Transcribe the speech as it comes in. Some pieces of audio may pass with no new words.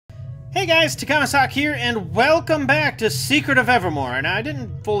Hey guys, Takamasak here, and welcome back to Secret of Evermore. Now, I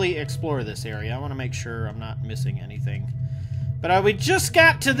didn't fully explore this area. I want to make sure I'm not missing anything. But we just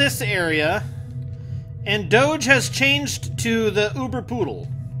got to this area, and Doge has changed to the Uber Poodle.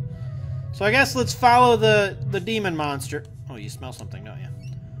 So I guess let's follow the demon monster. Oh, you smell something, don't you?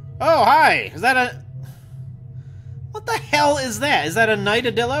 Oh, hi! Is that a... What the hell is that? Is that a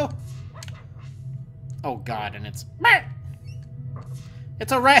Nightadillo? Oh god, and it's...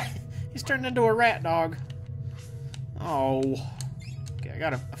 It's a rat! He's turned into a rat dog. Oh. Okay, I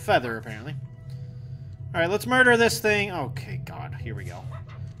got a feather, apparently. Alright, let's murder this thing. Okay, god, here we go.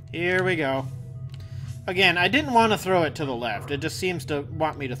 Here we go. Again, I didn't want to throw it to the left. It just seems to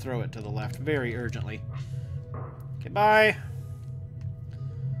want me to throw it to the left very urgently. Okay, bye.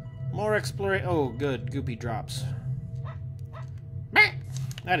 More exploration. Oh, good. Goopy drops.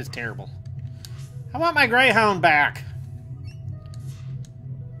 That is terrible. I want my Greyhound back.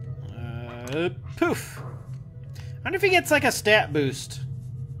 Poof. I wonder if he gets like a stat boost.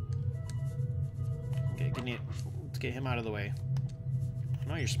 Okay, let's get him out of the way. I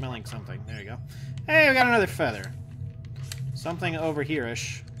know you're smelling something. There you go. Hey, we got another feather. Something over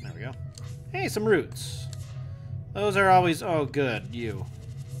here-ish. There we go. Hey, some roots. Those are always... Oh, good. You.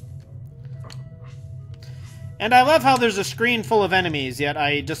 And I love how there's a screen full of enemies, yet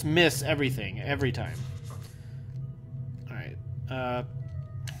I just miss everything every time. Alright.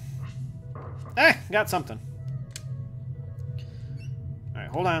 Got something. Alright,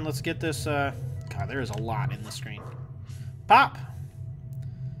 hold on. Let's get this, God, there is a lot in the screen. Pop!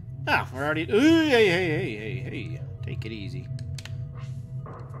 Ah, we're already... Ooh, hey. Take it easy.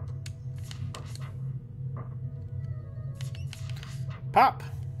 Pop!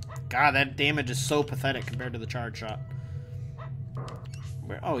 God, that damage is so pathetic compared to the charge shot.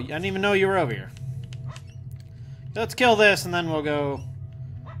 Oh, I didn't even know you were over here. Let's kill this, and then we'll go...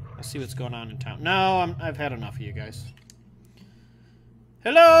 Let's see what's going on in town. No, I've had enough of you guys.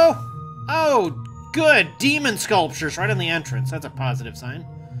 Hello? Oh, good. Demon sculptures right in the entrance. That's a positive sign.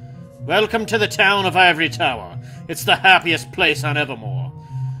 Welcome to the town of Ivory Tower. It's the happiest place on Evermore.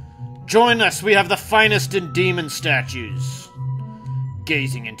 Join us. We have the finest in demon statues.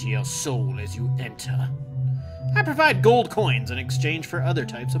 Gazing into your soul as you enter. I provide gold coins in exchange for other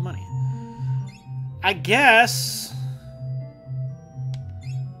types of money. I guess...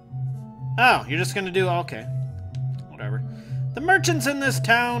 Oh, you're just gonna do... Okay. Whatever. The merchants in this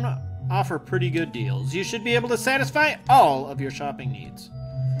town offer pretty good deals. You should be able to satisfy all of your shopping needs.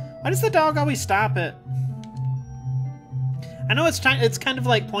 Why does the dog always stop at... I know it's kind of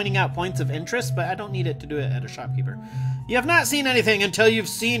like pointing out points of interest, but I don't need it to do it at a shopkeeper. You have not seen anything until you've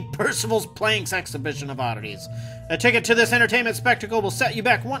seen Percival's Planks exhibition of oddities. A ticket to this entertainment spectacle will set you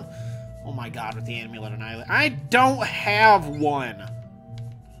back one... Oh my god, with the amulet and eyelet. I don't have one!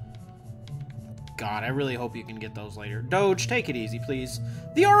 God, I really hope you can get those later. Doge, take it easy, please.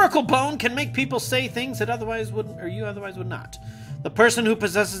 The Oracle Bone can make people say things that otherwise would, or you otherwise would not. The person who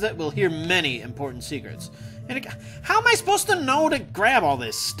possesses it will hear many important secrets. And how am I supposed to know to grab all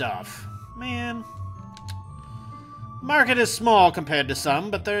this stuff? Man. Market is small compared to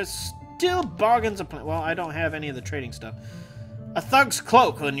some, but there's still bargains of plenty. Well, I don't have any of the trading stuff. A thug's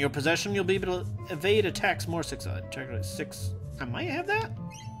cloak in your possession, you'll be able to evade attacks more successfully. Check it out, 6. I might have that?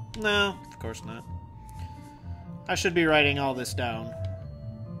 No, of course not. I should be writing all this down.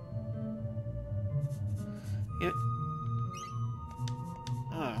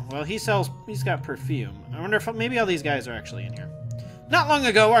 Oh, well, he's got perfume. I wonder if maybe all these guys are actually in here. Not long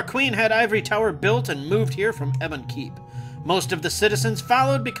ago, our queen had Ivory Tower built and moved here from Ebon Keep. Most of the citizens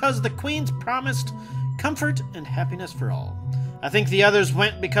followed because the queen's promised comfort and happiness for all. I think the others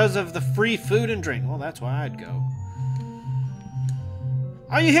went because of the free food and drink. Well, that's why I'd go.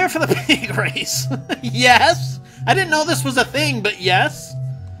 Are you here for the pig race? Yes! I didn't know this was a thing, but yes.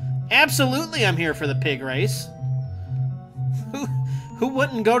 Absolutely I'm here for the pig race. Who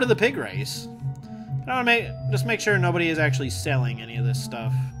wouldn't go to the pig race? I want to just make sure nobody is actually selling any of this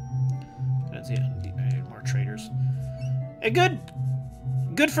stuff. That's it. More traders.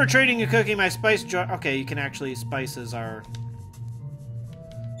 Good for trading and cooking. My spice jar. Okay, you can actually... Spices are...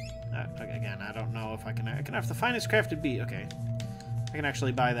 again, I don't know if I can have the finest crafted beet. Okay. I can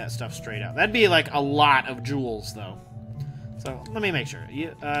actually buy that stuff straight out. That'd be like a lot of jewels, though. So, let me make sure.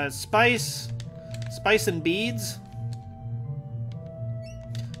 Spice and beads?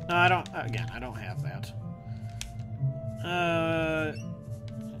 No, I don't... Again, I don't have that.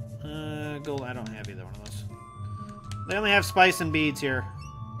 Gold, I don't have either one of those. They only have spice and beads here.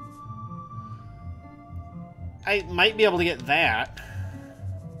 I might be able to get that.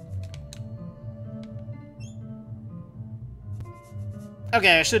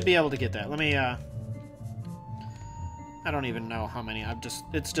 Okay, I should be able to get that. Let me, I don't even know how many.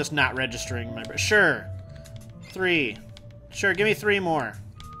 It's just not registering my... Sure. 3. Sure, give me 3 more.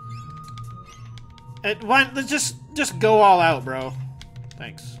 Let's just go all out, bro.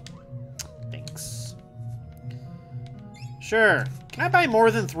 Thanks. Thanks. Sure. Can I buy more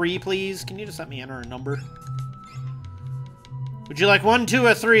than 3, please? Can you just let me enter a number? Would you like 1, 2,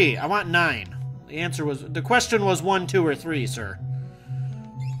 or 3? I want 9. The question was 1, 2, or 3, sir.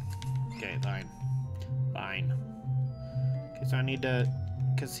 Okay, fine. Fine. Okay, so I need to...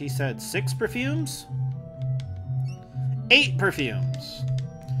 Because he said 6 perfumes? 8 perfumes.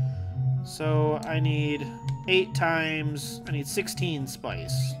 So I need 8 times... I need 16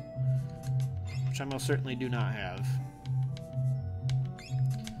 spice. Which I most certainly do not have.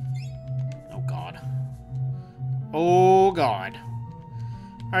 Oh, God. Oh, God.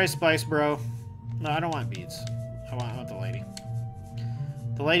 Alright, spice, bro. No, I don't want beads. I want the lady.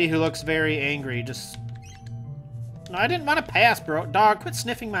 The lady who looks very angry, just... No, I didn't want to pass, bro. Dog, quit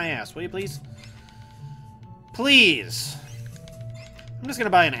sniffing my ass, will you please? Please. I'm just gonna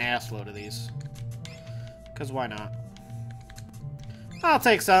buy an ass load of these. Because why not? I'll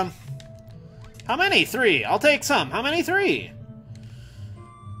take some. How many? 3. I'll take some. How many? 3.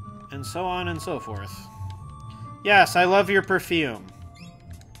 And so on and so forth. Yes, I love your perfume.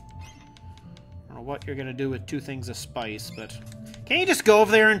 I don't know what you're gonna do with 2 things of spice, but... Can't you just go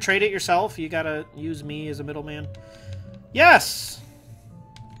over there and trade it yourself? You gotta use me as a middleman. Yes!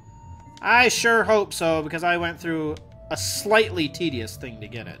 I sure hope so, because I went through a slightly tedious thing to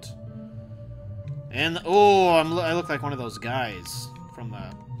get it. And, oh, I look like one of those guys from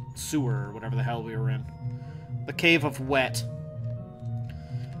the sewer, or whatever the hell we were in. The Cave of Wet.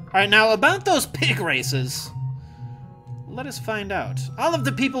 Alright, now, about those pig races... Let us find out. All of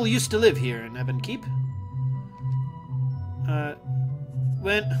the people used to live here in Ebon Keep.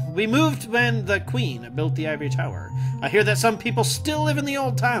 We moved when the Queen built the Ivory Tower. I hear that some people still live in the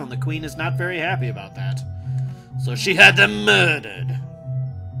old town. The Queen is not very happy about that. So she had them murdered.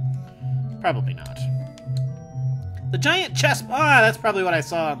 Probably not. The giant chess... Ah, that's probably what I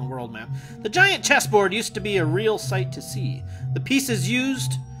saw on the world map. The giant chessboard used to be a real sight to see. The pieces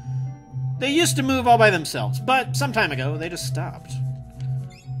used... They used to move all by themselves, but some time ago, they just stopped.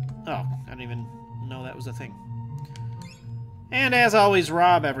 Oh, I didn't even know that was a thing. And as always,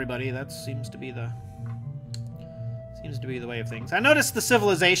 rob everybody. That seems to be the way of things. I noticed the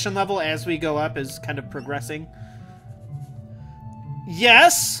civilization level as we go up is kind of progressing.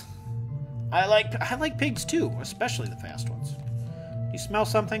 Yes, I like pigs too, especially the fast ones. Do you smell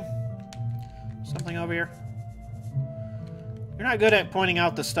something? Something over here? You're not good at pointing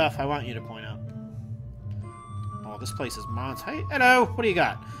out the stuff I want you to point out. Oh, this place is monster. Hey, hello, what do you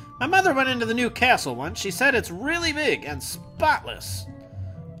got? My mother went into the new castle once. She said it's really big and spotless.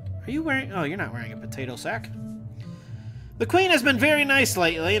 Are you wearing... Oh, you're not wearing a potato sack. The Queen has been very nice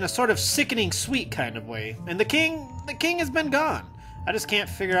lately in a sort of sickening sweet kind of way. And the King has been gone. I just can't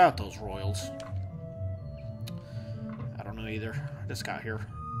figure out those royals. I don't know either. I just got here.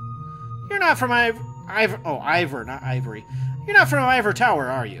 You're not from Ivor, not Ivory. You're not from Ivor Tower,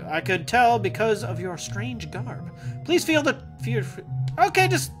 are you? I could tell because of your strange garb. Please feel the... Okay,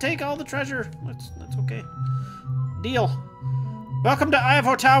 just take all the treasure. That's okay. Deal. Welcome to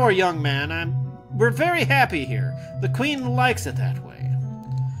Ivor Tower, young man. We're very happy here. The Queen likes it that way.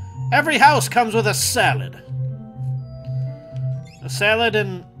 Every house comes with a salad. A salad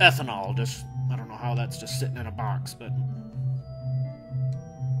and ethanol. Just, I don't know how that's just sitting in a box, but...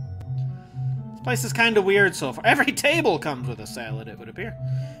 This place is kind of weird so far. Every table comes with a salad, it would appear.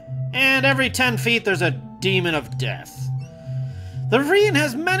 And every 10 feet there's a demon of death. The ravine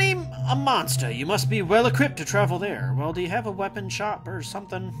has many a monster. You must be well equipped to travel there. Well, do you have a weapon shop or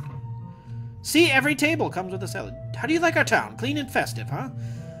something? See, every table comes with a salad. How do you like our town? Clean and festive, huh?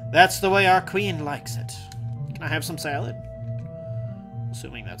 That's the way our Queen likes it. Can I have some salad?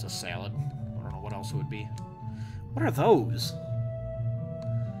 Assuming that's a salad. I don't know what else it would be. What are those?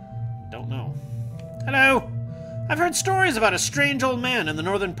 Don't know. Hello! I've heard stories about a strange old man in the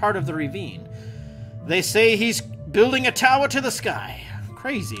northern part of the ravine. They say he's building a tower to the sky.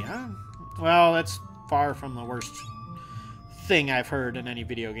 Crazy, huh? Well, that's far from the worst thing I've heard in any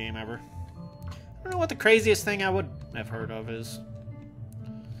video game ever. I don't know what the craziest thing I would have heard of is.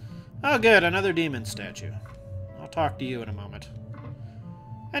 Oh, good, another demon statue. I'll talk to you in a moment.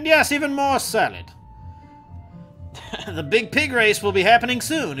 And yes, even more salad. The big pig race will be happening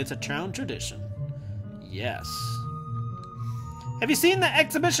soon. It's a town tradition. Yes. Have you seen the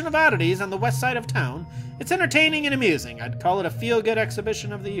exhibition of oddities on the west side of town? It's entertaining and amusing. I'd call it a feel-good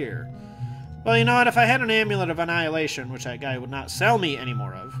exhibition of the year. Well, you know what? If I had an amulet of annihilation, which that guy would not sell me any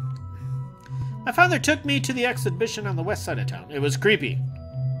more of. My father took me to the exhibition on the west side of town. It was creepy.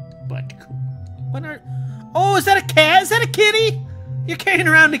 But cool. What are... Oh, is that a cat? Is that a kitty? You're carrying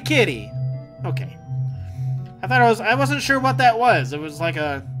around a kitty. Okay. I thought it was... I wasn't sure what that was. It was like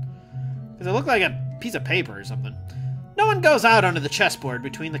a... It looked like a piece of paper or something. No one goes out onto the chessboard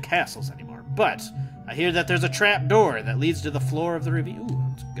between the castles anymore. But I hear that there's a trap door that leads to the floor of the ravine. Ooh,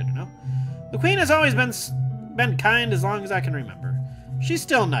 that's good to know. The queen has always been kind as long as I can remember. She's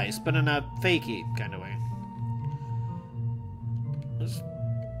still nice, but in a fakey kind of way. Just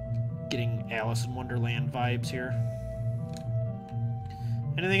getting Alice in Wonderland vibes here.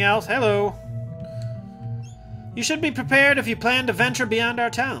 Anything else? Hello. You should be prepared if you plan to venture beyond our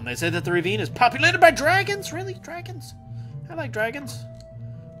town. They say that the ravine is populated by dragons. Really? Dragons? I like dragons.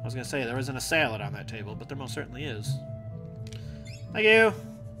 I was going to say, there isn't a salad on that table, but there most certainly is. Thank you.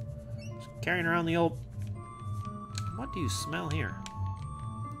 Just carrying around the old... What do you smell here?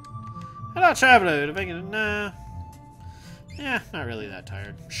 Hello, traveler. If I can... Nah. Yeah, not really that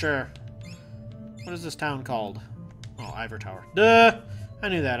tired. Sure. What is this town called? Oh, Ivor Tower. Duh! I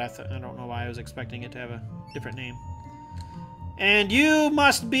knew that. I don't know why I was expecting it to have a different name. And you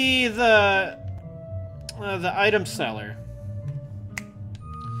must be the item seller.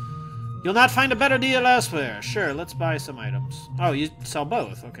 You'll not find a better deal elsewhere. Sure, let's buy some items. Oh, you sell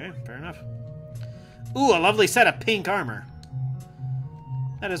both. Okay, fair enough. Ooh, a lovely set of pink armor.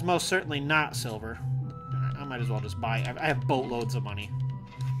 That is most certainly not silver. I might as well just buy. I have boatloads of money.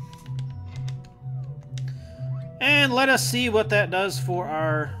 And let us see what that does for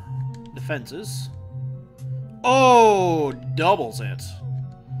our defenses. Oh, doubles it.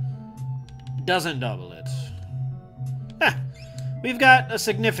 Doesn't double it. Heh. We've got a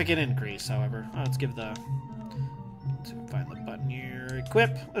significant increase, however. Let's give the... Let's find the button here.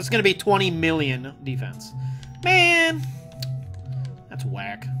 Equip. It's going to be 20 million defense. Man! That's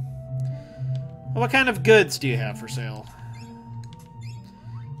whack. Well, what kind of goods do you have for sale?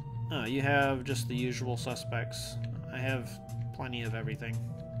 Oh, you have just the usual suspects. I have plenty of everything.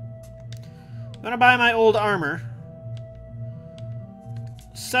 I'm gonna buy my old armor.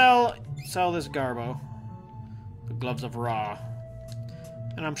 Sell this garbo. The gloves of Ra.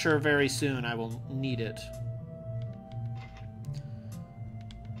 And I'm sure very soon I will need it.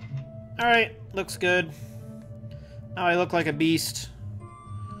 Alright, looks good. Now I look like a beast.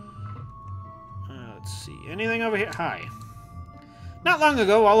 Let's see. Anything over here? Hi. Not long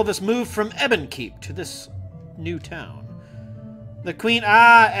ago, all of us moved from Ebonkeep to this new town. The queen...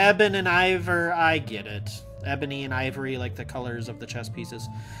 Ah, Ebon and Ivor. I get it. Ebony and ivory, like the colors of the chess pieces.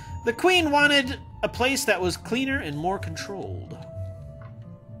 The queen wanted a place that was cleaner and more controlled.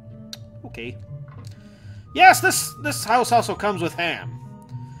 Okay. Yes, this house also comes with ham.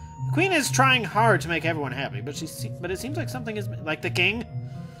 The queen is trying hard to make everyone happy, but it seems like something is... Like the king?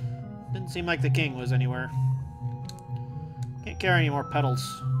 Didn't seem like the king was anywhere. Can't carry any more petals.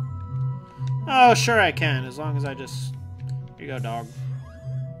 Oh, sure I can, as long as I just... Here you go, dog.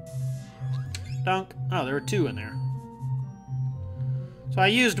 Dunk. Oh, there were 2 in there. So I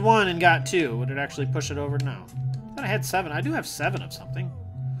used 1 and got 2. Would it actually push it over? No. I thought I had 7. I do have 7 of something.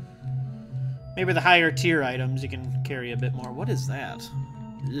 Maybe the higher tier items you can carry a bit more. What is that?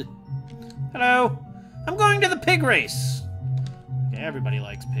 Ugh. Hello. I'm going to the pig race. Okay, everybody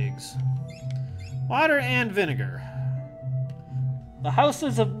likes pigs. Water and vinegar. The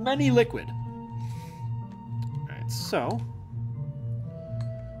houses of many liquid. Alright, so...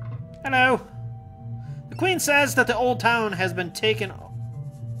 Hello. The queen says that the old town has been taken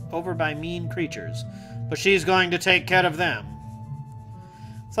over by mean creatures, but she's going to take care of them.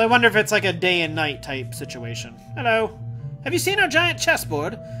 So I wonder if it's like a day and night type situation. Hello. Have you seen our giant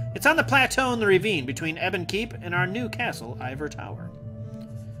chessboard? It's on the plateau in the ravine between Ebonkeep and our new castle, Ivor Tower.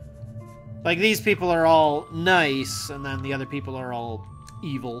 Like, these people are all nice, and then the other people are all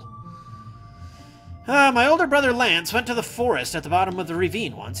evil. My older brother Lance went to the forest at the bottom of the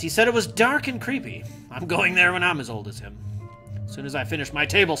ravine once. He said it was dark and creepy. I'm going there when I'm as old as him. As soon as I finish my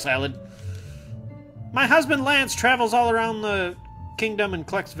table salad. My husband Lance travels all around the kingdom and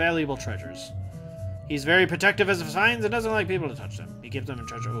collects valuable treasures. He's very protective as he finds and doesn't like people to touch them. He keeps them in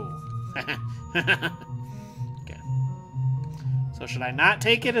treasure. Oh. Okay. So should I not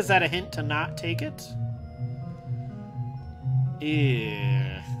take it? Is that a hint to not take it?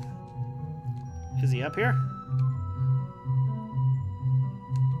 Yeah. Is he up here?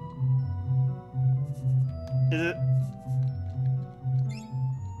 Is it?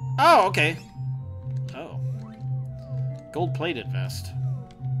 Oh, okay. Oh. Gold-plated vest.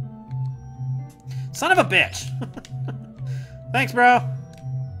 Son of a bitch! Thanks, bro.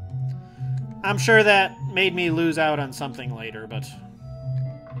 I'm sure that made me lose out on something later, but...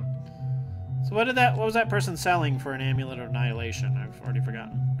 So what was that person selling for an amulet of annihilation? I've already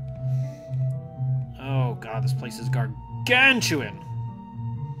forgotten. Oh god, this place is gargantuan!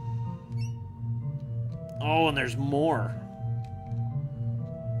 Oh, and there's more.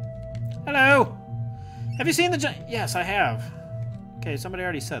 Hello! Have you seen the giant... Yes, I have. Okay, somebody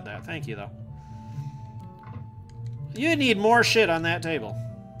already said that. Thank you, though. You need more shit on that table.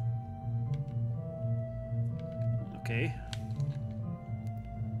 Okay.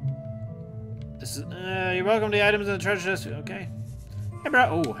 This is... you're welcome to the items in the treasure chest. Okay. Hey,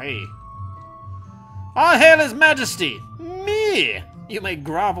 bro. Oh, hey. All hail his majesty! Me! You may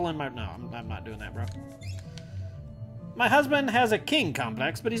grovel in my... No, I'm not doing that, bro. My husband has a king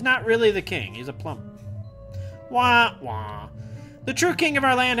complex, but he's not really the king. He's a plump. Wah, wah. The true king of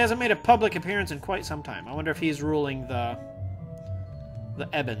our land hasn't made a public appearance in quite some time. I wonder if he's ruling the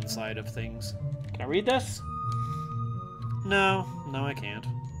Eben side of things. Can I read this? No. No, I can't.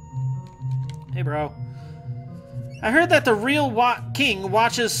 Hey, bro. I heard that the real king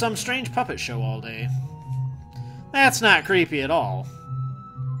watches some strange puppet show all day. That's not creepy at all.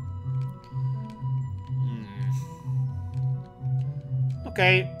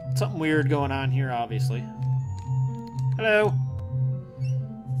 Okay, something weird going on here, obviously. Hello.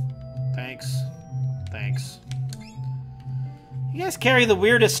 Thanks. Thanks. You guys carry the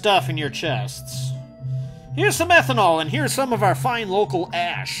weirdest stuff in your chests. Here's some ethanol, and here's some of our fine local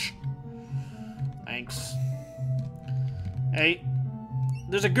ash. Thanks. Hey,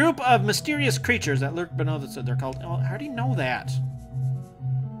 there's a group of mysterious creatures that lurk below the... They're called... Oh, how do you know that?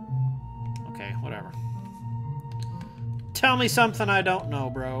 Okay, whatever. Tell me something I don't know,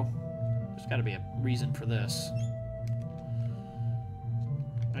 bro. There's got to be a reason for this.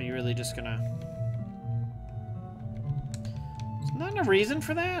 Are you really just gonna... There's not a reason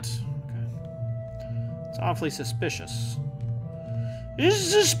for that? Okay. It's awfully suspicious. It's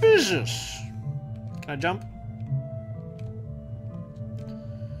suspicious! Can I jump?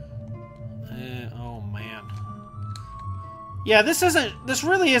 Oh, man. Yeah, this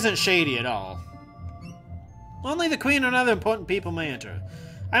really isn't shady at all. Only the queen and other important people may enter.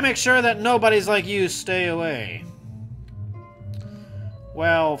 I make sure that nobodies like you stay away.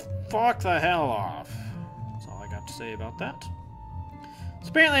 Well, fuck the hell off. That's all I got to say about that. So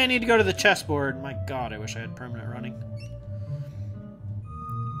apparently I need to go to the chessboard. My god, I wish I had permanent running.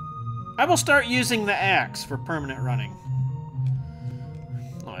 I will start using the axe for permanent running.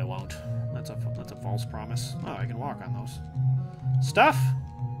 No, I won't. That's a false promise. Oh, I can walk on those. Stuff?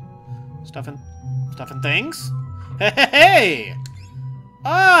 Stuff and things? Hey!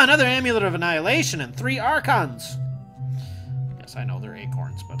 Ah, another amulet of annihilation and 3 archons. Yes, I know they're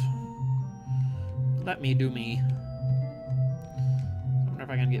acorns, but let me do me. I wonder if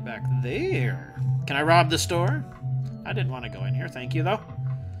I can get back there. Can I rob the store? I didn't want to go in here. Thank you, though.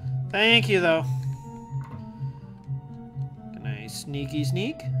 Thank you, though. Can I sneaky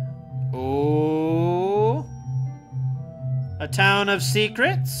sneak? Oh. A town of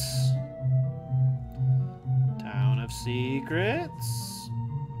secrets. Town of secrets.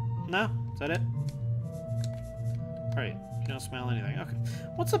 No? Is that it? Alright. You don't smell anything. Okay.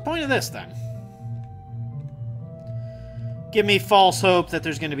 What's the point of this, then? Give me false hope that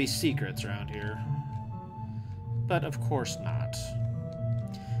there's going to be secrets around here. But of course not.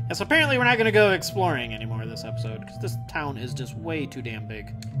 Yes, apparently we're not going to go exploring anymore this episode, because this town is just way too damn big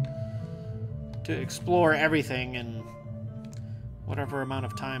to explore everything in whatever amount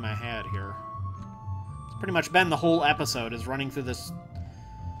of time I had here. It's pretty much been the whole episode, is running through this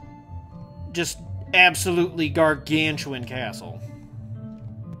just absolutely gargantuan castle.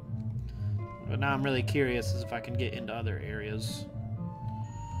 But now I'm really curious as if I can get into other areas.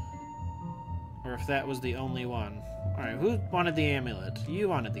 Or if that was the only one. Alright, who wanted the amulet? You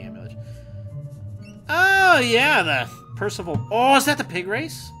wanted the amulet. Oh, yeah, the Percival... Oh, is that the pig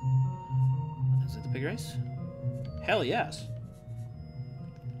race? Is it the pig race? Hell yes.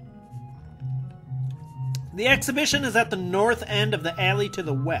 The exhibition is at the north end of the alley to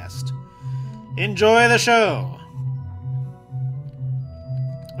the west. Enjoy the show!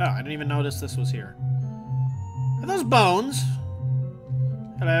 Oh, I didn't even notice this was here. Are those bones?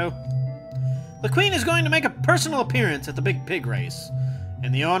 Hello? The queen is going to make a personal appearance at the big pig race.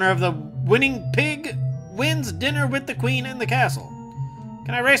 And the owner of the winning pig wins dinner with the queen in the castle.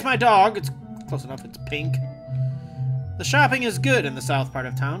 Can I race my dog? It's close enough, it's pink. The shopping is good in the south part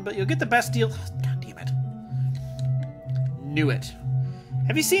of town, but you'll get the best deal... God damn it. Knew it.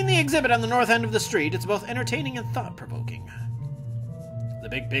 Have you seen the exhibit on the north end of the street? It's both entertaining and thought-provoking. The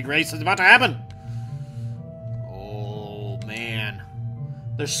big pig race is about to happen. Oh, man.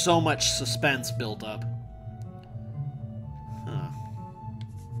 There's so much suspense built up. Huh.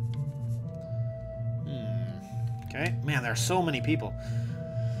 Okay. Man, there are so many people.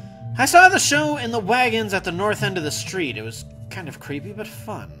 I saw the show in the wagons at the north end of the street. It was kind of creepy, but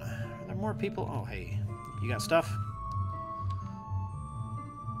fun. Are there more people? Oh, hey. You got stuff?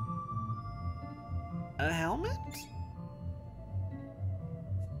 A helmet?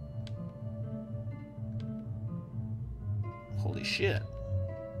 Holy shit.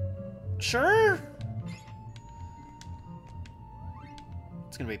 Sure?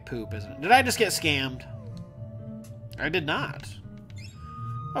 It's gonna be poop, isn't it? Did I just get scammed? I did not.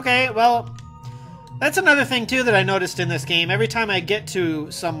 Okay, well, that's another thing, too, that I noticed in this game. Every time I get to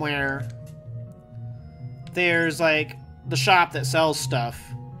somewhere, there's, like, the shop that sells stuff,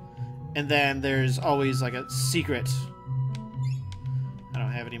 and then there's always, like, a secret. I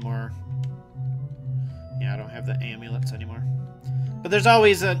don't have any more. Yeah, I don't have the amulets anymore. But there's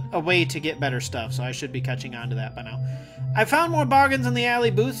always a way to get better stuff, so I should be catching on to that by now. I found more bargains in the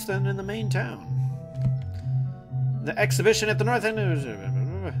alley booths than in the main town. The exhibition at the north end is... Okay,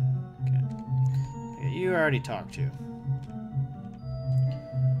 you already talked to.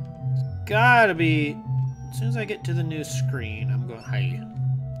 It's gotta be... As soon as I get to the new screen, I'm going... Hey.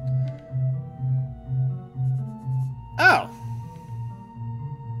 Oh!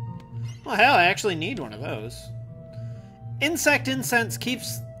 Well, hell, I actually need one of those. Insect incense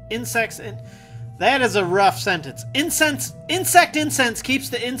keeps insects in... That is a rough sentence. Insect incense keeps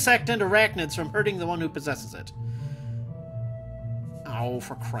the insect and arachnids from hurting the one who possesses it. Oh,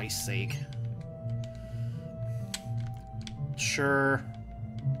 for Christ's sake. Sure.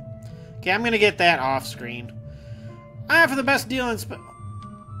 Okay, I'm gonna get that off screen. I for the best deal in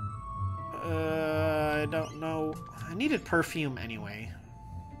I don't know. I needed perfume anyway.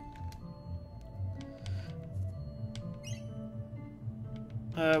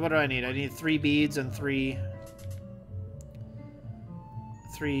 What do I need? I need 3 beads and 3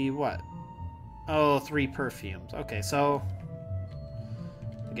 what? Oh, 3 perfumes. Okay, so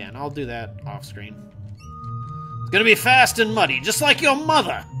again, I'll do that off screen. It's gonna be fast and muddy, just like your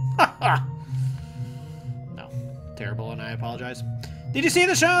mother. No, terrible, and I apologize. Did you see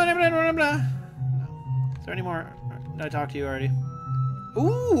the show? No. Is there any more? Did I talk to you already?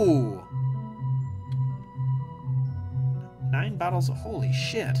 Ooh. 9 bottles of holy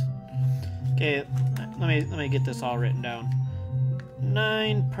shit. Okay, let me get this all written down.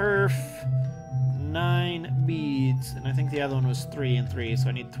 9 perf, 9 beads, and I think the other one was 3 and 3, so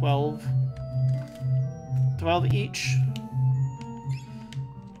I need 12. 12 each.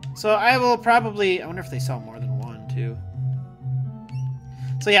 So I will probably... I wonder if they sell more than 1, too.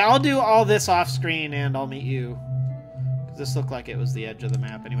 So yeah, I'll do all this off screen and I'll meet you. This looked like it was the edge of the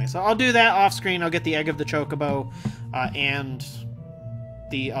map anyway. So I'll do that off screen. I'll get the egg of the chocobo and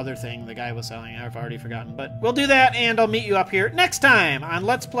the other thing the guy was selling. I've already forgotten. But we'll do that and I'll meet you up here next time on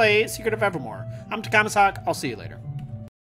Let's Play Secret of Evermore. I'm Takamasak. I'll see you later.